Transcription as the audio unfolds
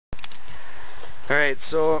Alright,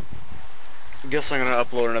 so I guess I'm gonna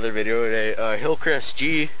upload another video today. Hillcrest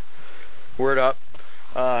G, word up.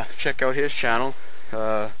 Check out his channel.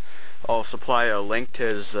 I'll supply a link to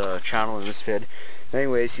his channel in this vid.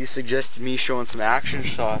 Anyways, he suggested me showing some action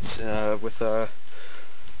shots with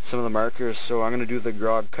some of the markers, so I'm gonna do the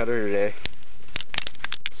grog cutter today.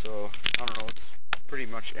 So I don't know, it's pretty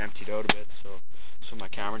much emptied out a bit, so put my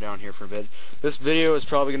camera down here for a bit. This video is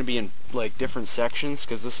probably gonna be in like different sections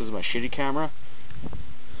because this is my shitty camera.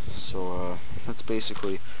 So that's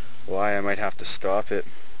basically why I might have to stop it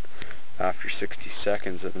after 60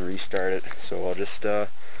 seconds and then restart it. So I'll just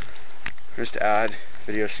add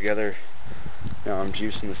videos together. Now I'm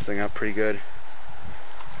juicing this thing up pretty good.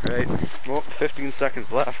 Right, well, 15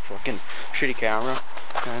 seconds left, fucking shitty camera.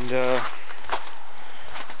 And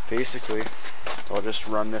basically I'll just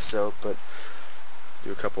run this out, but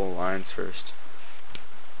do a couple of lines first.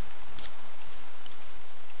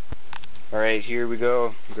 Alright, here we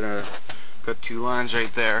go. I'm gonna cut 2 lines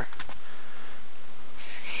right there.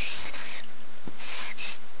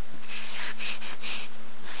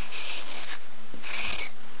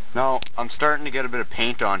 Now, I'm starting to get a bit of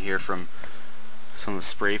paint on here from some of the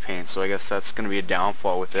spray paint, so I guess that's gonna be a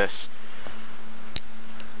downfall with this.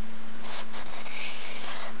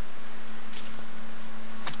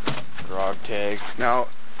 Grog tag. Now,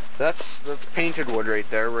 that's painted wood right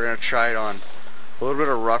there. We're gonna try it on a little bit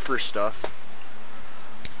of rougher stuff.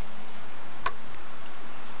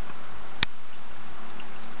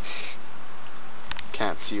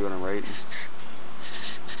 Can't see what I'm writing.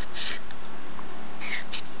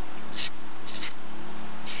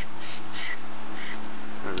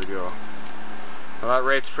 There we go. Well, that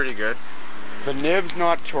writes pretty good. The nib's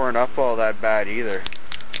not torn up all that bad either,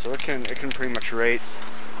 so it can pretty much write.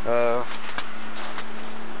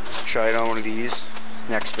 Try it on one of these.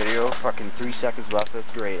 Next video. Fucking 3 seconds left.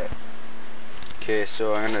 Let's grade it. Okay,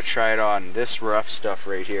 so I'm gonna try it on this rough stuff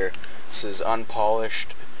right here. This is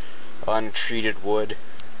unpolished, untreated wood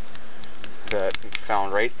that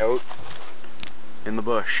found right out in the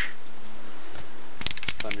bush.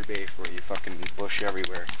 Thunder Bay for you, fucking bush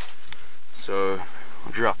everywhere. So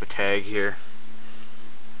I'll drop a tag here.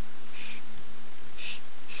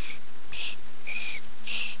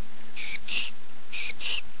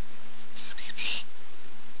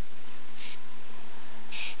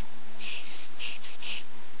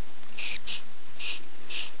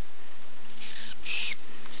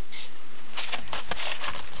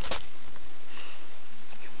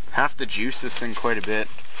 Have to juice this thing quite a bit,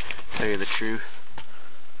 to tell you the truth.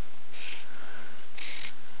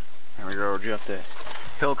 There we go, drop the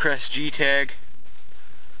Hillcrest G tag.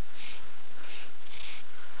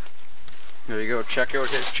 There you go, check out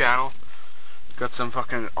his channel. Got some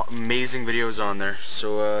fucking amazing videos on there.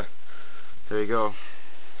 So there you go.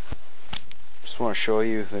 Just want to show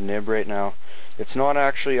you the nib right now. It's not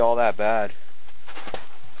actually all that bad.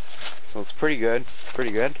 So it's pretty good,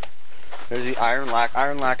 pretty good. There's the iron lac.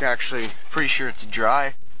 Iron lac, actually, pretty sure it's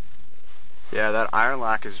dry. Yeah, that iron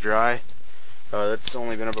lac is dry. That's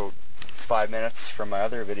only been about 5 minutes from my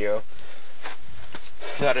other video.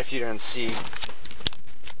 That, if you didn't see,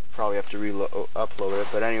 probably have to upload it.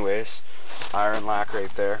 But anyways, iron lac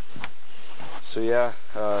right there. So yeah,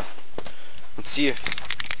 let's see if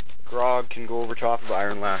grog can go over top of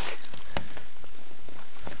iron lac.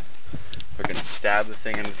 We're gonna stab the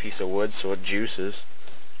thing in a piece of wood so it juices.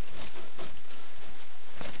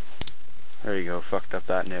 There you go, fucked up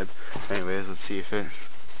that nib. Anyways, let's see if it...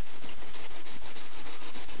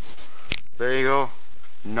 There you go.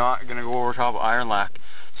 Not gonna go over top of iron lac.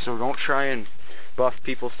 So don't try and buff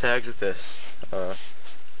people's tags with this.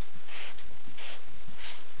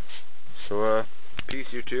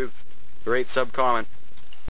 Peace YouTube. Rate, sub, comment.